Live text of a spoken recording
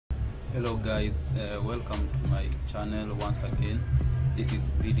Hello guys, welcome to my channel once again. This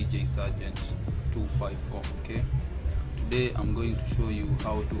is VDJ SARJENT 254. Okay, today I'm going to show you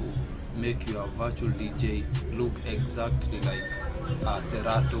how to make your virtual DJ look exactly like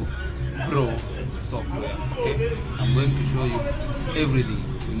SERATO Pro software. Okay, I'm going to show you everything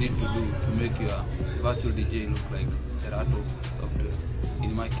you need to do to make your virtual DJ look like SERATO software.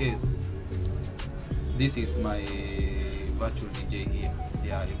 In my case, this is my virtual DJ here.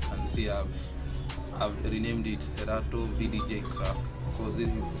 Yeah, you can see I've renamed it SERATO VDJ Crack because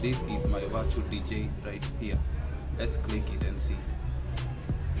this is my virtual DJ right here. Let's click it and see.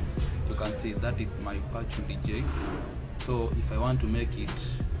 You can see that is my virtual DJ. So if I want to make it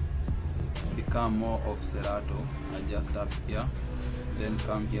become more of SERATO, I just tap here, then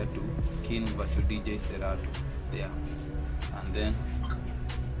come here to skin virtual DJ SERATO there, and then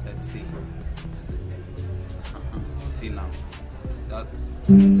let's see. See now, that's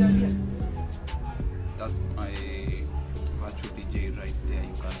my virtual DJ right there,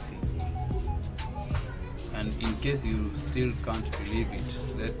 you can see. And in case you still can't believe it,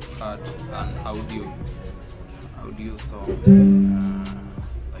 let's add an audio song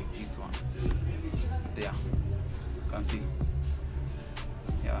like this one there, you can see.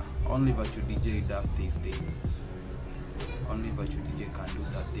 Yeah, only virtual DJ does this thing. Only virtual DJ can do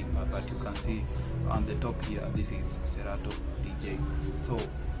that thing, but you can see on the top here, this is SERATO DJ. So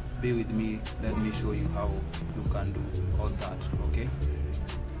be with me, let me show you how you can do all that. Okay,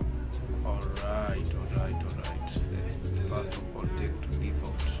 alright, let's first of all take to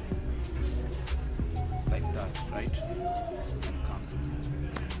default like that, right, and cancel.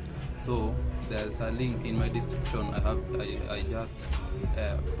 So there's a link in my description. I just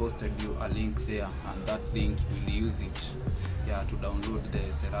posted you a link there, and that link will use it, yeah, to download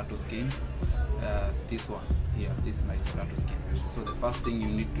the SERATO skin. This one here, this is my SERATO skin. So the first thing you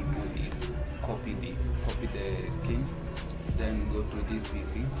need to do is copy the skin, then go to this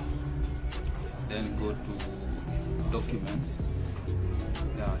PC, then go to documents,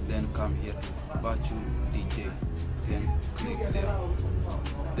 yeah, then come here to virtual DJ, then click there.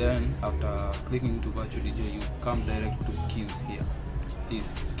 Then after clicking to virtual DJ, you come direct to skins here. This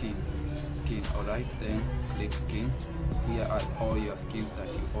skin, alright, then click skin. Here are all your skins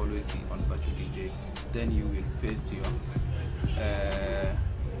that you always see on virtual DJ. Then you will paste your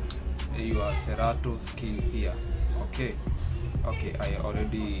SERATO skin here. Okay, I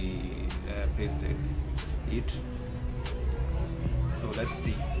already pasted it. So let's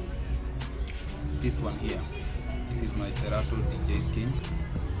see this one here. This is my SERATO DJ skin.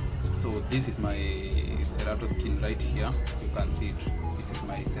 So this is my SERATO skin right here, you can see it. This is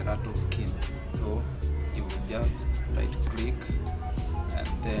my SERATO skin. So you will just right click and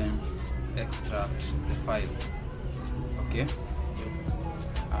then extract the file. Okay,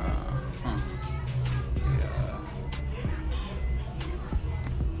 yeah.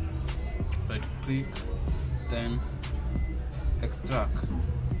 Right click, then extract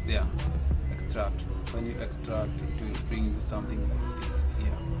there, extract. When you extract, it will bring you something like this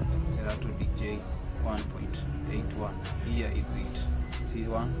here, SERATO DJ 1.81. Here is it, see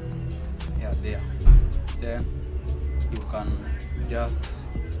one, yeah, there. Then you can just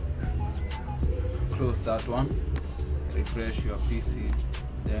close that one, refresh your PC,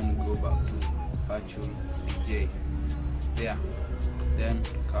 then go back to virtual DJ there, then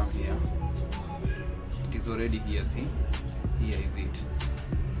come here. It is already here, see, here is it,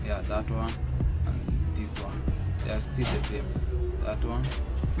 yeah, that one and this one, they are still the same, that one.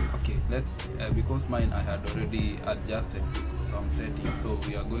 Okay, let's because mine I had already adjusted some settings, so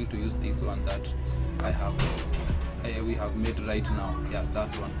we are going to use this one that we have made right now. Yeah,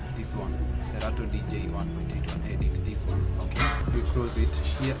 that one, this one, SERATO DJ 1.81 edit, this one. Okay, we close it.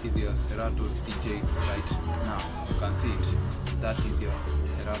 Here is your SERATO DJ right now, you can see it. That is your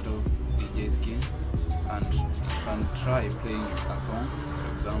SERATO DJ skin, and you can try playing a song, for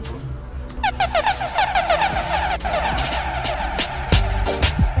example.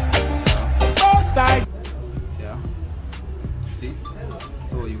 Yeah, see,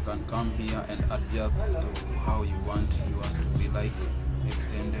 so you can come here and adjust to how you want yours to be, like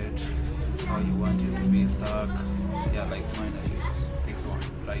extended, how you want it to be stuck. Yeah, like mine I use this one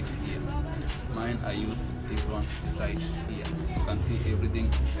right here, mine I use this one right here. You can see everything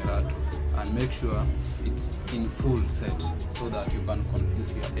is SERATO, and make sure it's in full set so that you can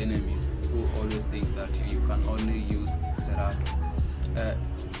confuse your enemies who always think that you can only use SERATO.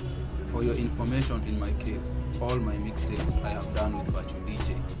 For your information, in my case, all my mixtapes I have done with virtual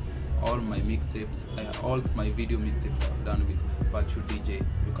DJ. All my mixtapes, all my video mixtapes I have done with virtual DJ.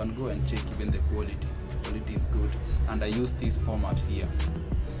 You can go and check even the quality. The quality is good, and I use this format here.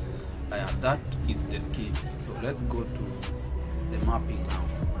 That is the skin. So let's go to the mapping now.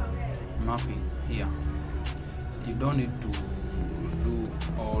 Mapping here. You don't need to do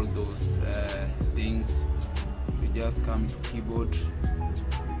all those things. You just come to keyboard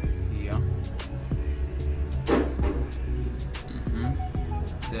here.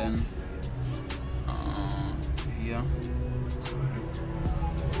 Then here.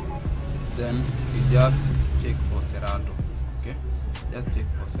 Then you just check for Serato. Okay, just check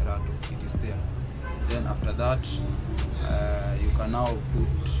for Serato. It is there. Then after that, you can now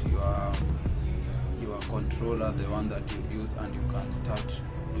put your controller, the one that you use, and you can start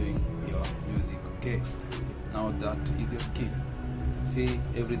doing your music. Okay, now that is your skin. See,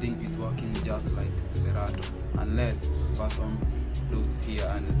 everything is working just like Serato, unless person looks here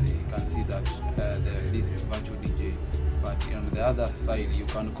and they can see that this is virtual DJ. But on the other side, you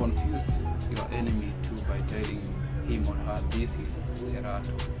can confuse your enemy too by telling him or her this is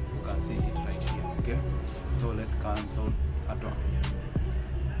Serato. You can see it right here. Okay, so let's cancel that one.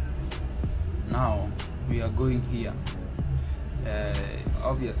 Now we are going here.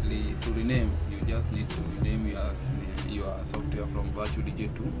 Obviously, to rename, you just need to rename your software from virtual DJ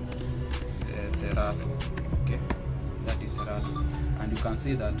to Serato. Okay, that is Serato, and you can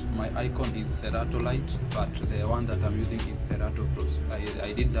see that my icon is Serato Lite, but the one that I'm using is SERATO Pro.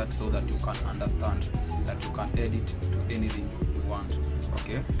 I did that so that you can understand that you can edit to anything you want.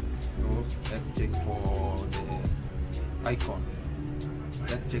 Okay, so let's check for the icon.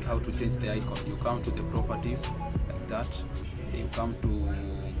 Let's check how to change the icon. You come to the properties like that. You come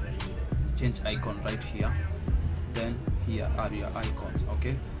to change icon right here. Then here are your icons.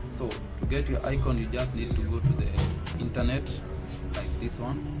 Okay, so to get your icon, you just need to go to the internet like this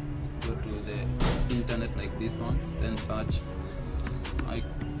one. Go to the internet like this one. Then search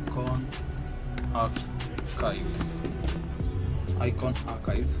icon archives. Icon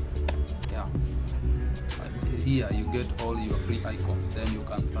archives. Yeah. Here you get all your free icons. Then you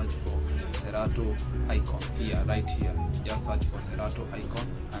can search for Serato icon here, right here. Just search for Serato icon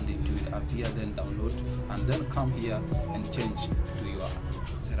and it will appear. Then download and then come here and change to your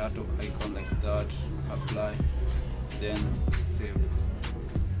Serato icon like that. Apply, then save,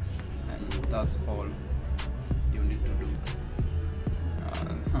 and that's all you need to do.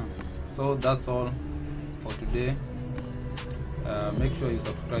 So that's all for today. Make sure you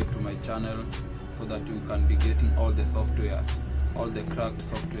subscribe to my channel so that you can be getting all the softwares, all the cracked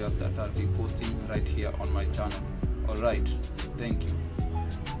softwares that I'll be posting right here on my channel. Alright, thank you.